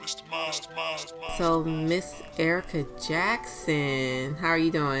So, Miss Erica Jackson, how are you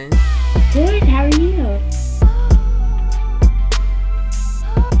doing? Good, how are you?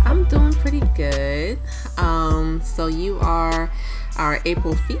 I'm doing pretty good. So you are our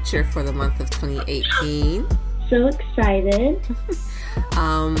April feature for the month of 2018. So excited.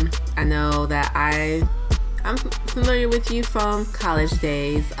 I know that I'm familiar with you from college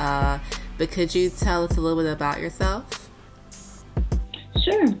days, but could you tell us a little bit about yourself?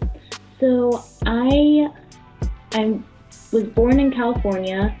 Sure. So I was born in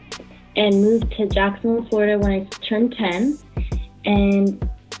California and moved to Jacksonville, Florida when I turned 10, and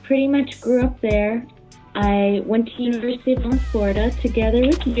pretty much grew up there. I went to University of North Florida together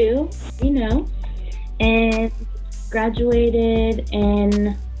with you, and graduated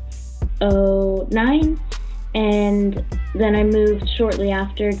in 2009, and then I moved shortly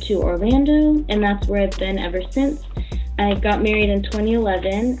after to Orlando, and that's where I've been ever since. I got married in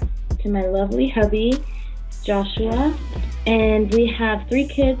 2011 to my lovely hubby, Joshua, and we have 3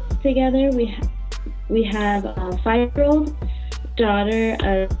 kids together. We have a 5-year-old daughter,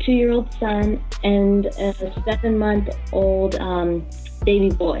 a 2-year-old son, and a 7-month-old baby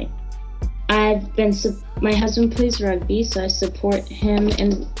boy. My husband plays rugby, so I support him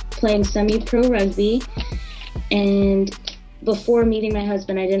in playing semi-pro rugby. And before meeting my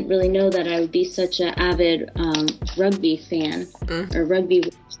husband, I didn't really know that I would be such an avid rugby fan or rugby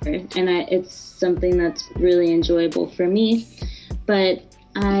watcher, and it's something that's really enjoyable for me. But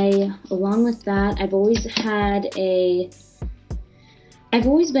along with that, I've always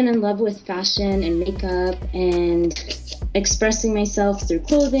been in love with fashion and makeup and expressing myself through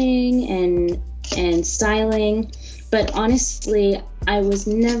clothing and styling. But honestly, I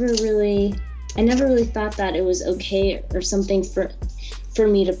never really thought that it was okay or something for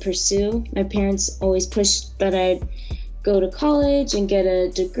me to pursue. My parents always pushed that I'd go to college and get a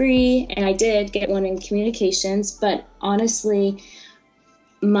degree, and I did get one in communications. But honestly,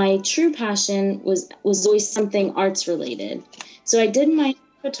 my true passion was always something arts related. So I did my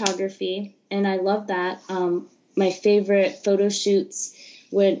photography, and I love that. My favorite photo shoots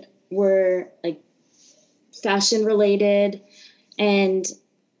were like fashion related, and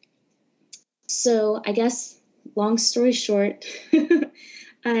so I guess long story short,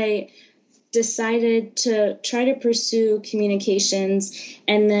 I decided to try to pursue communications.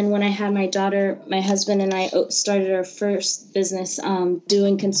 And then when I had my daughter, my husband and I started our first business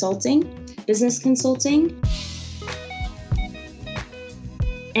doing business consulting.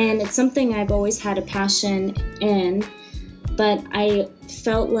 And it's something I've always had a passion in, but I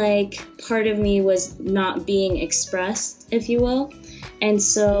felt like part of me was not being expressed, if you will. And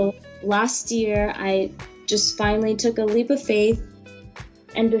so last year, I just finally took a leap of faith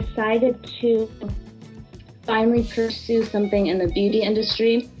and decided to finally pursue something in the beauty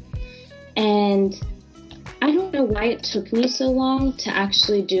industry. And I don't know why it took me so long to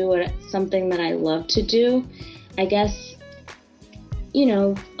actually do something that I love to do. I guess,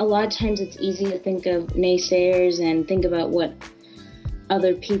 a lot of times it's easy to think of naysayers and think about what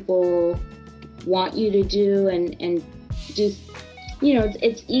other people want you to do and do.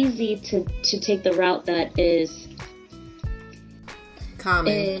 It's easy to take the route that is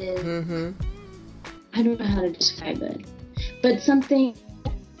common. I don't know how to describe it, but something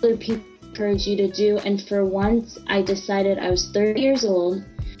other people encourage you to do. And for once, I decided I was 30 years old,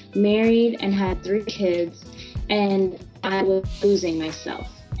 married, and had 3 kids, and I was losing myself.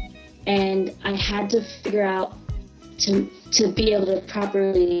 And I had to figure out to be able to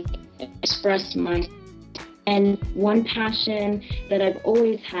properly express myself. And one passion that I've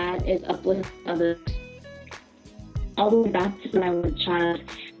always had is uplift others, all the way back to when I was a child.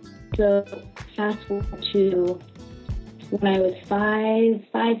 So fast forward to when I was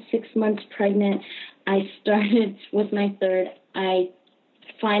 6 months pregnant, I started with my third. I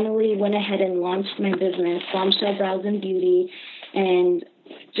finally went ahead and launched my business, Bombshell Brows and Beauty, and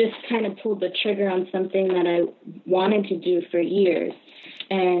just kind of pulled the trigger on something that I wanted to do for years.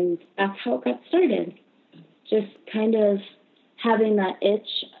 And that's how it got started. Just kind of having that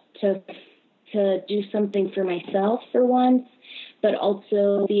itch to do something for myself for once, but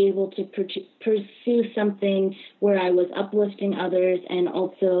also be able to pursue something where I was uplifting others and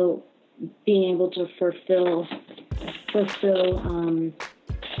also being able to fulfill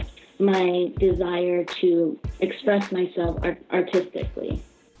my desire to express myself artistically.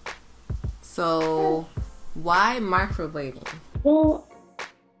 So why microblading? Well,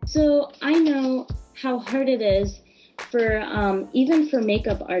 so I know how hard it is for even for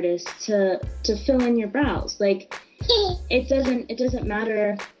makeup artists to fill in your brows. Like it doesn't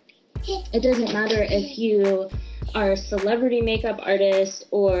matter if you are a celebrity makeup artist,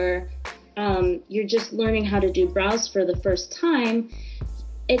 or you're just learning how to do brows for the first time,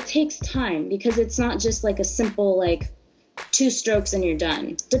 it takes time, because it's not just like a simple like 2 strokes and you're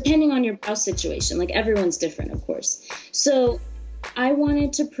done, depending on your brow situation. Like, everyone's different, of course. So I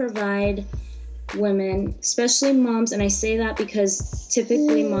wanted to provide women, especially moms, and I say that because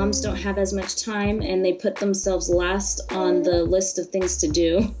typically moms don't have as much time and they put themselves last on the list of things to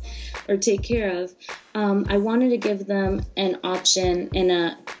do or take care of. I wanted to give them an option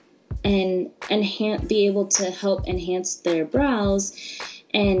and be able to help enhance their brows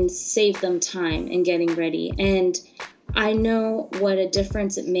and save them time in getting ready. And I know what a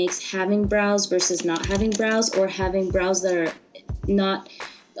difference it makes having brows versus not having brows, or having brows that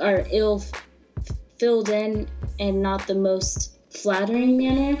are ill filled in and not the most flattering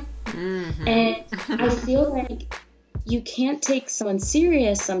manner. Mm-hmm. And I feel like you can't take someone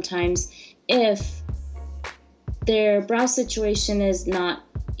serious sometimes if their brow situation is not,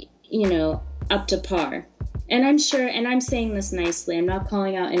 up to par. And I'm sure, and I'm saying this nicely, I'm not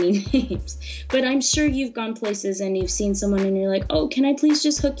calling out any names, but I'm sure you've gone places and you've seen someone and you're like, oh, can I please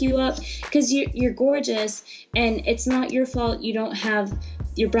just hook you up? Because you're gorgeous and it's not your fault you don't have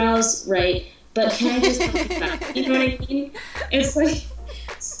your brows right, but can I just hook you back? You know what I mean? It's like,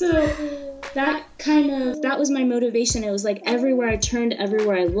 so that was my motivation. It was like everywhere I turned,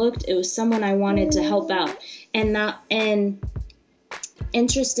 everywhere I looked, it was someone I wanted to help out. And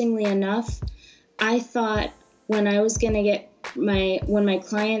interestingly enough, I thought when my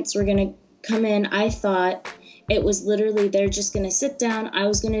clients were gonna come in, I thought it was literally they're just gonna sit down, I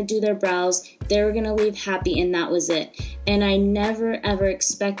was gonna do their brows, they were gonna leave happy, and that was it. And I never ever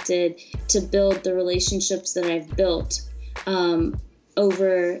expected to build the relationships that I've built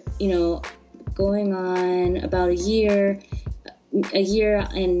over, going on about a year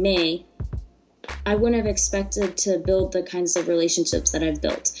in May. I wouldn't have expected to build the kinds of relationships that I've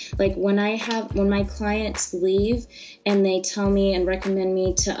built. Like when my clients leave and they tell me and recommend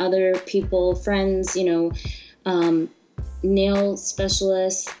me to other people, friends, nail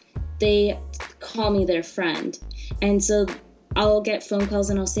specialists, they call me their friend. And so I'll get phone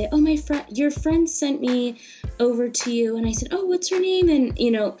calls and I'll say, oh, your friend sent me over to you. And I said, oh, what's her name? And,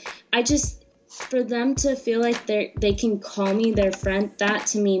 for them to feel like they can call me their friend, that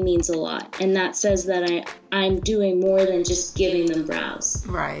to me means a lot. And that says that I'm doing more than just giving them brows.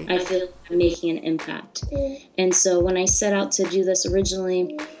 Right. I feel like I'm making an impact. And so when I set out to do this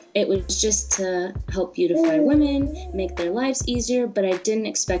originally, it was just to help beautify women, make their lives easier, but I didn't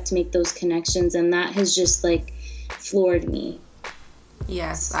expect to make those connections, and that has just like floored me.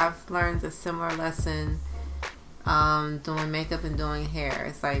 Yes, I've learned a similar lesson doing makeup and doing hair.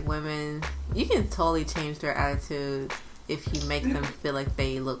 It's like women, you can totally change their attitude if you make them feel like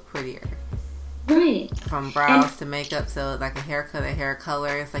they look prettier. Right. From brows to makeup, so like a haircut, a hair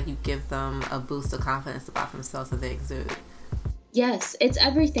color, it's like you give them a boost of confidence about themselves that they exude. Yes, it's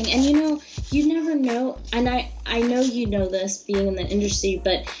everything. And you never know, and I know you know this being in the industry,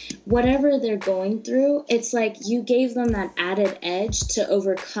 but whatever they're going through, it's like you gave them that added edge to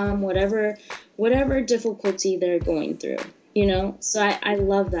overcome whatever difficulty they're going through, So I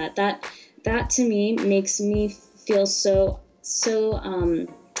love that. That to me makes me feel so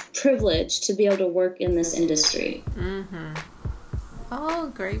privileged to be able to work in this industry. Mm-hmm. Oh,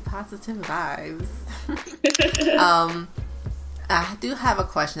 great positive vibes. I do have a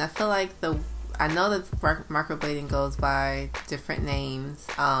question. I feel like I know that microblading goes by different names.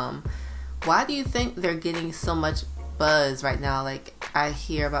 Why do you think they're getting so much buzz right now? Like, I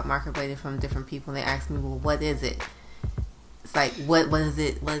hear about microblading from different people, and they ask me, well, what is it? It's like, what is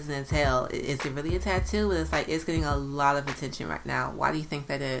it? What does it entail? Is it really a tattoo? It's like, it's getting a lot of attention right now. Why do you think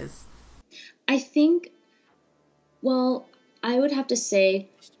that is? I think, well, I would have to say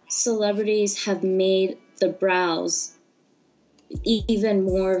celebrities have made the brows even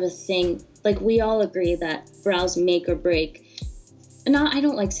more of a thing. Like, we all agree that brows make or break. I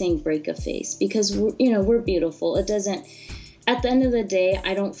don't like saying break a face, because we're beautiful. It doesn't, at the end of the day,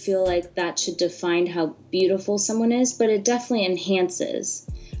 I don't feel like that should define how beautiful someone is, but it definitely enhances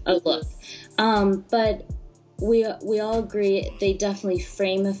a look. But we all agree they definitely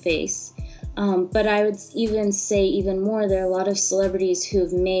frame a face. But I would even say even more, there are a lot of celebrities who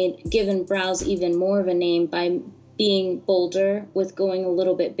have given brows even more of a name by being bolder with going a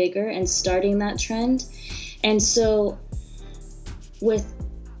little bit bigger and starting that trend. And so with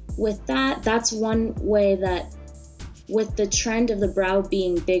that's one way that with the trend of the brow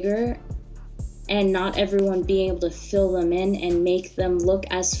being bigger and not everyone being able to fill them in and make them look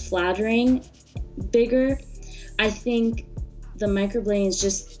as flattering bigger, I think the microblading is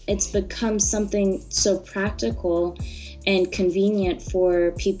just, it's become something so practical and convenient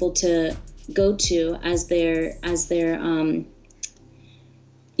for people to go to as their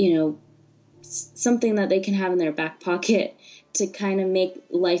you know, something that they can have in their back pocket to kind of make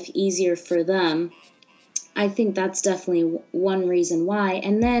life easier for them. I think that's definitely one reason why.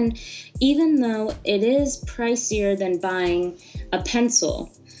 And then even though it is pricier than buying a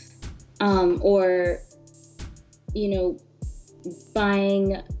pencil, or, you know,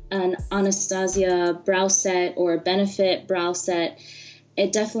 buying an Anastasia brow set or a Benefit brow set,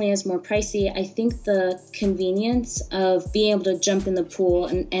 it definitely is more pricey. I think the convenience of being able to jump in the pool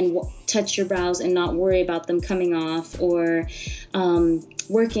and touch your brows and not worry about them coming off, or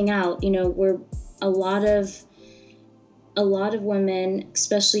working out, you know, we're a lot of women,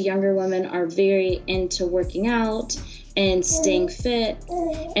 especially younger women, are very into working out and staying fit.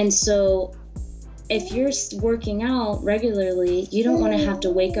 And so if you're working out regularly, you don't want to have to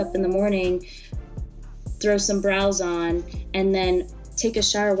wake up in the morning, throw some brows on, and then take a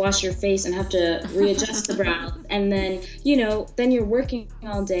shower, wash your face, and have to readjust the brows. And then, you know, then you're working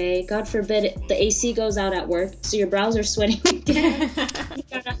all day. God forbid the AC goes out at work, so your brows are sweating again. You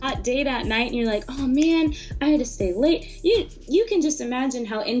got a hot date at night, and you're like, oh man, I had to stay late. You can just imagine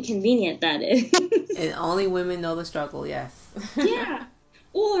how inconvenient that is. And only women know the struggle, yes. Yeah.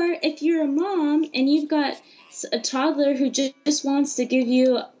 Or if you're a mom and you've got a toddler who just wants to give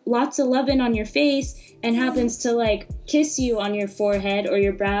you lots of loving on your face and happens to like kiss you on your forehead or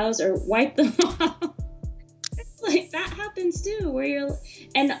your brows or wipe them off. Like that happens too, where you're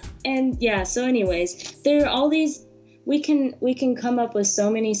and yeah, so anyways, there are all these, we can come up with so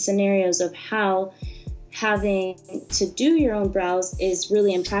many scenarios of how having to do your own brows is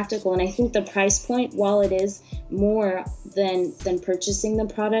really impractical. And I think the price point, while it is more than purchasing the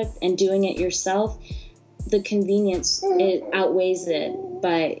product and doing it yourself, the convenience, it outweighs it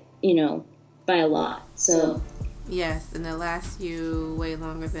by a lot. So yes, and it lasts you way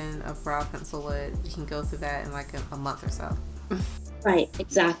longer than a brow pencil would. You can go through that in like a month or so. Right,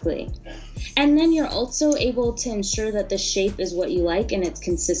 exactly. And then you're also able to ensure that the shape is what you like and it's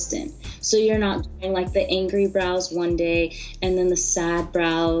consistent. So you're not doing like the angry brows one day and then the sad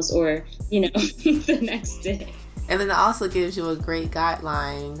brows, or, you know, the next day. And then it also gives you a great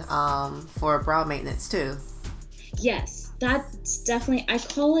guideline for brow maintenance too. Yes, that's definitely, I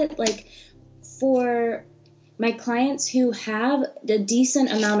call it like, for my clients who have a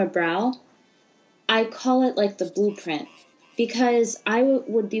decent amount of brow, I call it like the blueprint, because I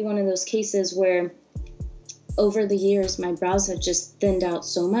would be one of those cases where over the years my brows have just thinned out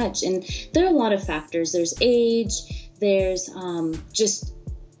so much. And there are a lot of factors. There's age, there's just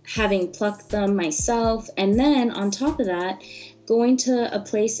having plucked them myself, and then on top of that, going to a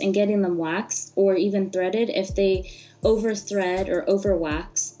place and getting them waxed or even threaded. If they over thread or over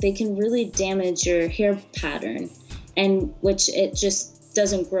wax, they can really damage your hair pattern, and which it just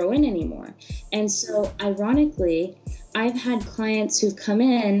doesn't grow in anymore. And so ironically, I've had clients who've come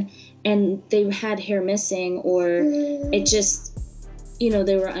in and they've had hair missing, or it just, you know,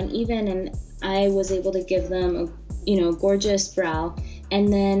 they were uneven, and I was able to give them a, you know, gorgeous brow.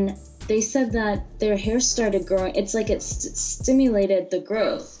 And then they said that their hair started growing. It's like it stimulated the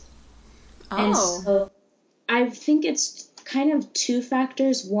growth. Oh. And so I think it's kind of two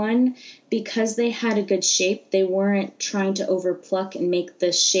factors. One, because they had a good shape, they weren't trying to overpluck and make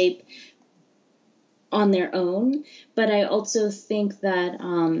the shape on their own. But I also think that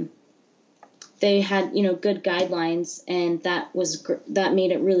they had, you know, good guidelines, and that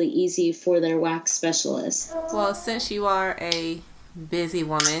made it really easy for their wax specialist. Well, since you are a busy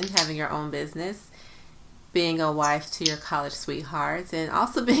woman having your own business, being a wife to your college sweethearts, and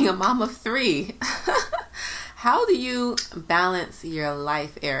also being a mom of 3, how do you balance your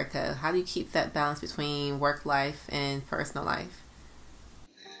life, Erica? How do you keep that balance between work life and personal life?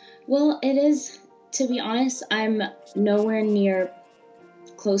 Well, it is, to be honest, I'm nowhere near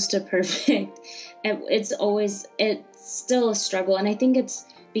close to perfect. It's still a struggle, and I think it's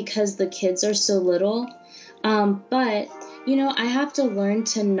because the kids are so little. But, you know, I have to learn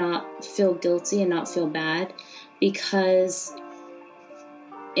to not feel guilty and not feel bad, because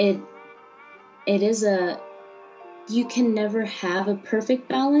it is you can never have a perfect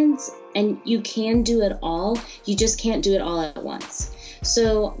balance, and you can do it all. You just can't do it all at once.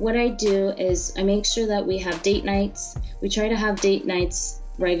 So what I do is I make sure that we have date nights. We try to have date nights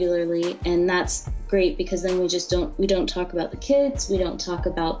regularly, and that's great, because then we don't talk about the kids, we don't talk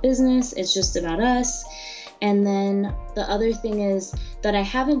about business, it's just about us. And then the other thing is that I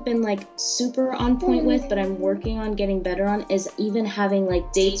haven't been like super on point with, but I'm working on getting better on, is even having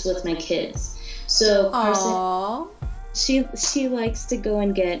like dates with my kids. So she likes to go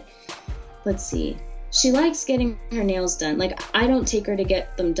and get, let's see, she likes getting her nails done. Like, I don't take her to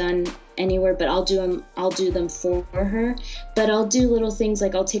get them done anywhere, but I'll do them for her. But I'll do little things,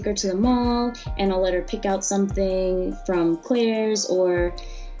 like I'll take her to the mall and I'll let her pick out something from Claire's, or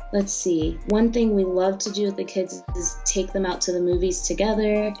let's see, one thing we love to do with the kids is take them out to the movies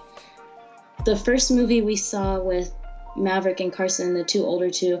together. The first movie we saw with Maverick and Carson, the two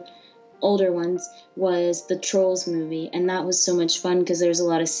older ones, was the Trolls movie, and that was so much fun because there was a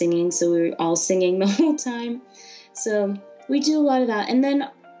lot of singing, so we were all singing the whole time. So we do a lot of that. And then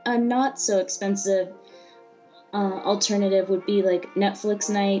a not so expensive alternative would be like Netflix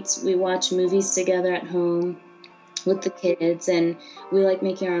nights. We watch movies together at home with the kids, and we like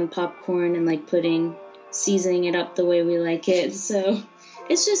making our own popcorn and like seasoning it up the way we like it. So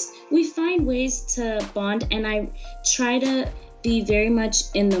it's just, we find ways to bond, and I try to be very much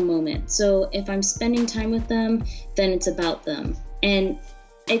in the moment. So if I'm spending time with them, then it's about them. And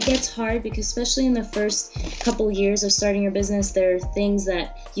it gets hard because, especially in the first couple years of starting your business, there are things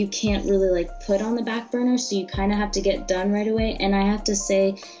that you can't really like put on the back burner, so you kind of have to get done right away. And I have to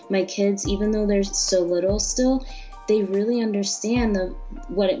say, my kids, even though they're so little still, they really understand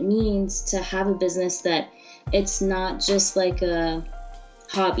what it means to have a business, that it's not just like a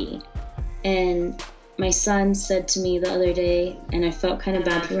hobby. And my son said to me the other day, and I felt kind of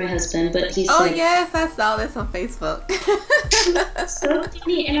bad for my husband, but he said, "Oh yes, I saw this on Facebook." So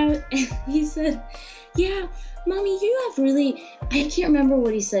funny, and he said, "Yeah, Mommy, you have really," I can't remember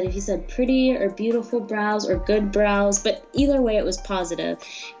what he said, if he said pretty or beautiful brows or good brows, but either way it was positive.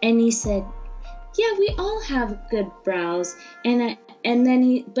 And he said, "Yeah, we all have good brows." And then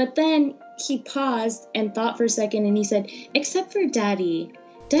he paused and thought for a second, and he said, "Except for Daddy.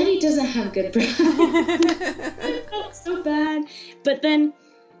 Daddy doesn't have good brows." I felt so bad. But then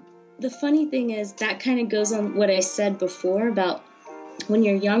the funny thing is, that kind of goes on what I said before about when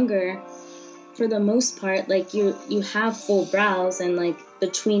you're younger, for the most part, like you have full brows, and like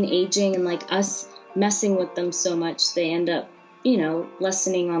between aging and like us messing with them so much, they end up,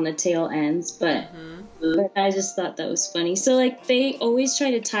 lessening on the tail ends. But I just thought that was funny. So like, they always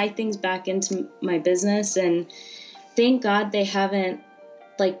try to tie things back into my business, and thank God they haven't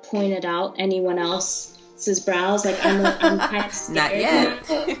like pointed out anyone else's brows. Like, I'm kind of scared. Not yet.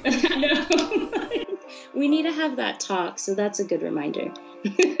 I know. We need to have that talk, so that's a good reminder.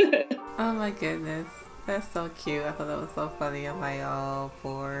 Oh my goodness, that's so cute. I thought that was so funny. I'm like, oh,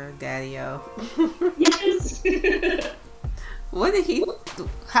 poor Daddy-o. Yes.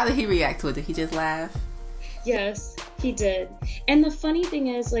 How did he react to it? Did he just laugh? Yes, he did. And the funny thing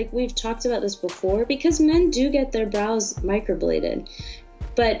is, like, we've talked about this before, because men do get their brows microbladed.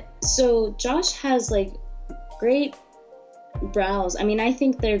 But so Josh has like great brows. I mean, I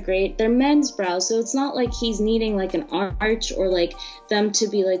think they're great. They're men's brows, so it's not like he's needing like an arch or like them to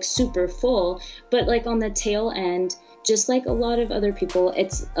be like super full, but like on the tail end, just like a lot of other people,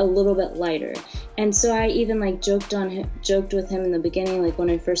 it's a little bit lighter. And so I even like joked with him in the beginning, like when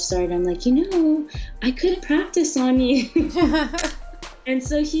I first started, I'm like, I could practice on you. And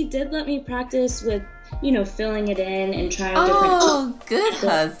so he did let me practice with, filling it in and trying different. Oh, good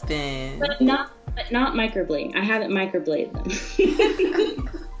husband. But not microblading. I haven't microbladed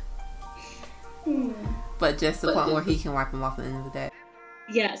them. But just the point where he can wipe them off at the end of the day.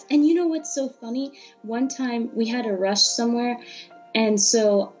 Yes. And you know what's so funny? One time we had a rush somewhere, and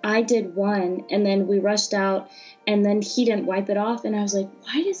so I did one, and then we rushed out, and then he didn't wipe it off, and I was like,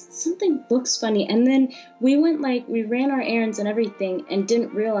 why does something looks funny? And then we ran our errands and everything, and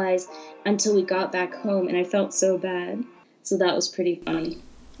didn't realize until we got back home, and I felt so bad. So that was pretty funny.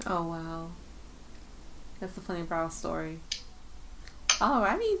 Oh, wow. That's a funny brow story.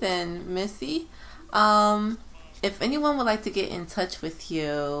 Alrighty then, Missy. If anyone would like to get in touch with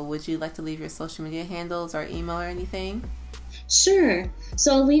you, would you like to leave your social media handles or email or anything? Sure.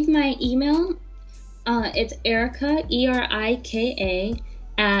 So I'll leave my email. It's Erika, ERIKA,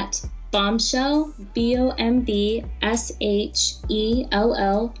 at bombshell, BOMBSHELL,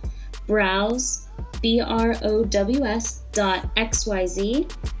 brows, BROWS.XYZ.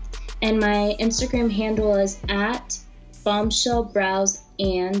 And my Instagram handle is at bombshellbrows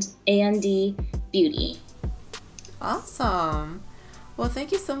and beauty. Awesome. Well,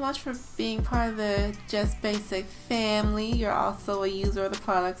 thank you so much for being part of the Just Basic family. You're also a user of the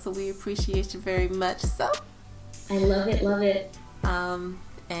product, so we appreciate you very much. So, I love it.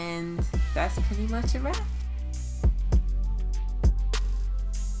 and that's pretty much a wrap.